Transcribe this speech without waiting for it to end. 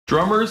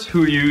Drummers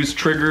who use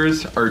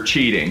triggers are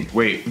cheating.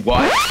 Wait,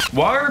 what?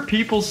 Why are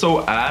people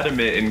so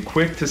adamant and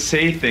quick to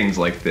say things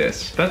like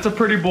this? That's a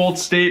pretty bold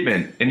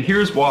statement, and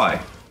here's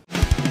why.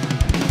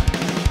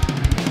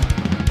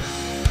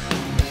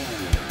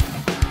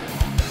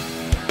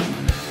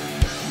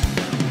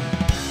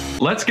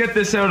 Let's get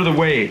this out of the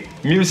way.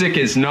 Music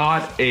is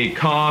not a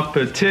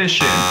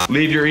competition.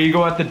 Leave your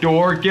ego at the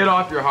door, get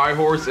off your high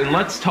horse, and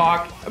let's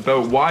talk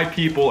about why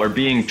people are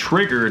being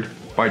triggered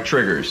by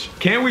triggers.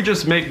 Can't we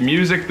just make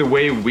music the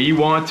way we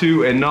want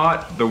to and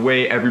not the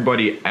way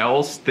everybody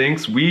else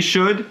thinks we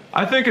should?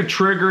 I think of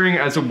triggering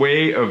as a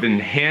way of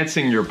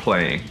enhancing your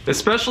playing,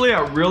 especially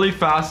at really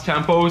fast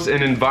tempos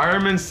in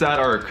environments that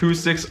our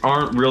acoustics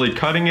aren't really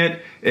cutting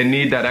it and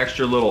need that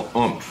extra little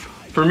oomph.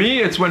 For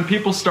me, it's when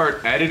people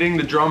start editing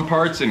the drum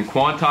parts and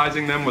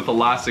quantizing them with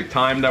elastic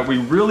time that we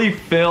really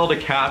fail to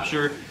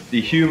capture the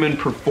human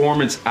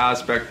performance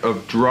aspect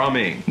of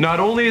drumming.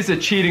 Not only is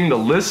it cheating the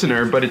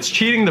listener, but it's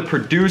cheating the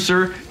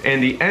producer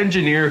and the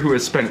engineer who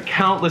has spent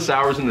countless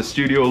hours in the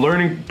studio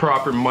learning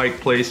proper mic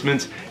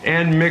placements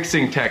and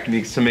mixing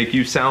techniques to make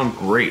you sound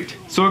great.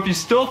 So if you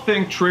still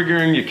think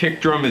triggering your kick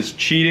drum is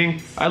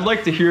cheating, I'd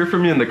like to hear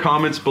from you in the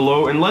comments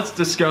below, and let's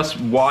discuss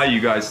why you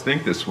guys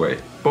think this way.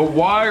 But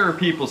why are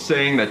people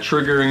saying that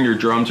triggering your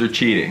drums are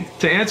cheating?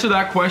 To answer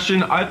that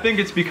question, I think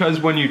it's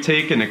because when you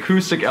take an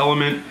acoustic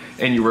element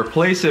and you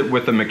replace it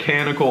with a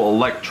mechanical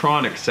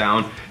electronic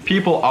sound,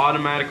 people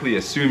automatically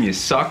assume you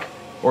suck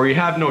or you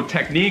have no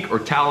technique or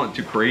talent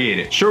to create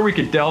it. Sure, we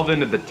could delve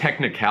into the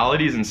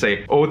technicalities and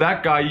say, oh,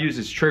 that guy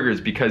uses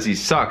triggers because he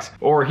sucks,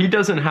 or he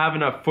doesn't have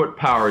enough foot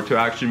power to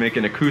actually make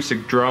an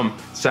acoustic drum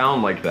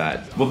sound like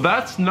that. Well,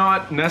 that's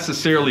not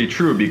necessarily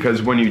true,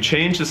 because when you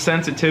change the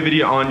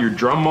sensitivity on your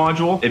drum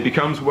module, it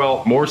becomes,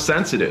 well, more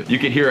sensitive. You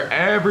can hear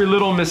every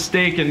little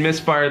mistake and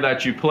misfire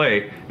that you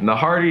play, and the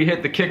harder you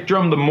hit the kick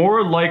drum, the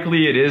more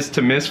likely it is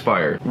to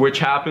misfire, which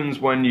happens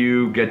when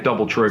you get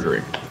double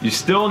triggering. You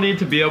still need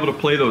to be able to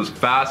play those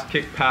fast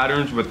kick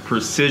patterns with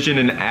precision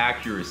and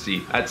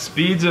accuracy. At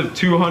speeds of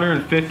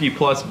 250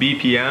 plus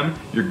BPM,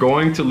 you're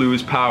going to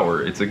lose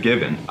power. It's a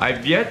given.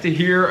 I've yet to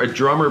hear a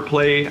drummer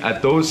play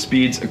at those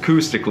speeds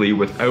acoustically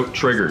without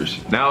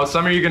triggers. Now,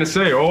 some of you are gonna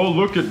say, oh,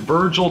 look at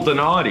Virgil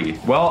Donati.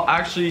 Well,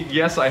 actually,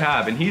 yes, I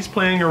have, and he's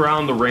playing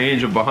around the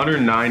range of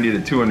 190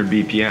 to 200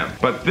 BPM.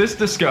 But this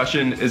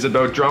discussion is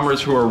about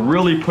drummers who are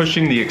really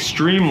pushing the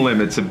extreme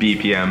limits of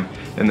BPM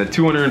in the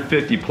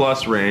 250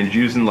 plus range,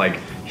 using like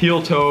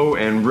heel toe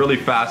and really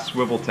fast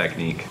swivel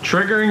technique.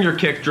 Triggering your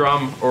kick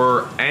drum,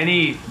 or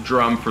any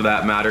drum for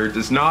that matter,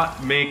 does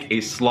not make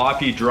a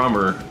sloppy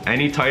drummer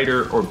any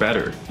tighter or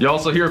better. You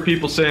also hear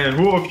people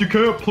saying, well, if you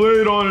can't play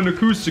it on an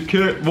acoustic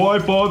kit, why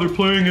bother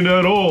playing it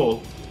at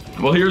all?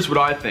 Well, here's what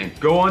I think.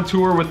 Go on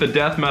tour with a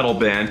death metal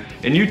band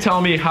and you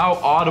tell me how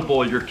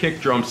audible your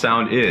kick drum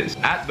sound is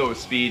at those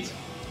speeds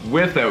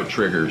without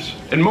triggers.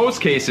 In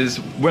most cases,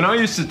 when I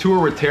used to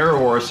tour with Terror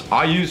Horse,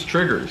 I used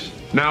triggers.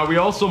 Now, we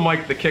also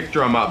mic'd the kick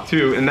drum up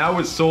too, and that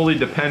was solely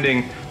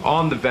depending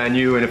on the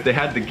venue and if they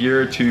had the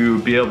gear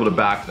to be able to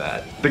back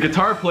that. The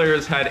guitar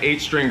players had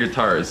 8-string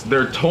guitars.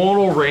 Their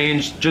tonal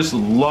range just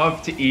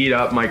loved to eat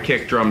up my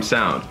kick drum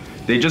sound.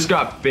 They just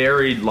got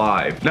buried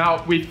live.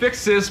 Now, we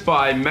fixed this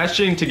by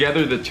meshing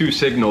together the two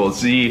signals,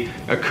 the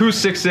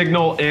acoustic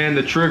signal and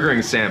the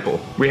triggering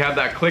sample. We have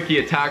that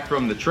clicky attack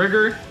from the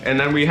trigger, and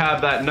then we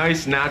have that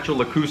nice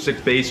natural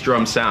acoustic bass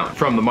drum sound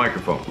from the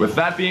microphone. With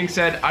that being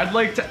said, I'd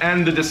like to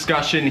end the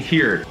discussion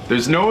here.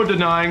 There's no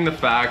denying the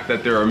fact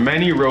that there are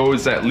many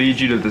roads that lead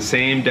you to the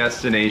same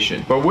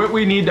destination. But what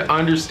we need to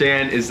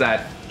understand is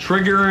that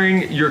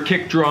triggering your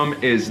kick drum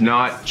is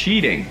not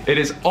cheating. It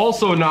is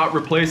also not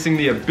replacing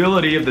the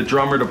ability of the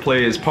drummer to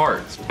play his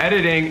parts.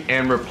 Editing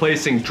and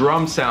replacing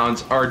drum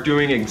sounds are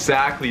doing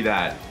exactly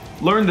that.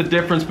 Learn the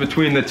difference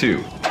between the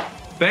two.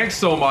 Thanks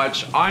so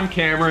much. I'm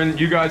Cameron.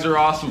 You guys are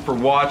awesome for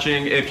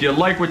watching. If you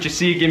like what you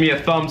see, give me a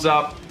thumbs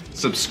up,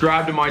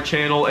 subscribe to my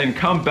channel, and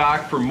come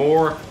back for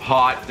more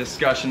hot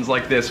discussions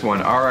like this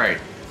one. All right.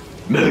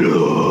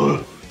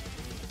 Metal.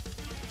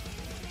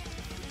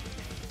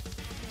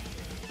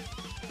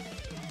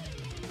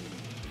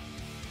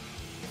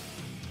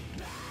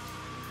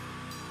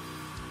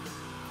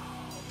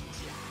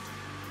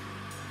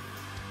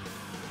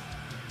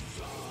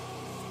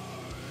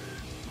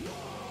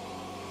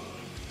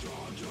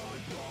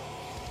 Don't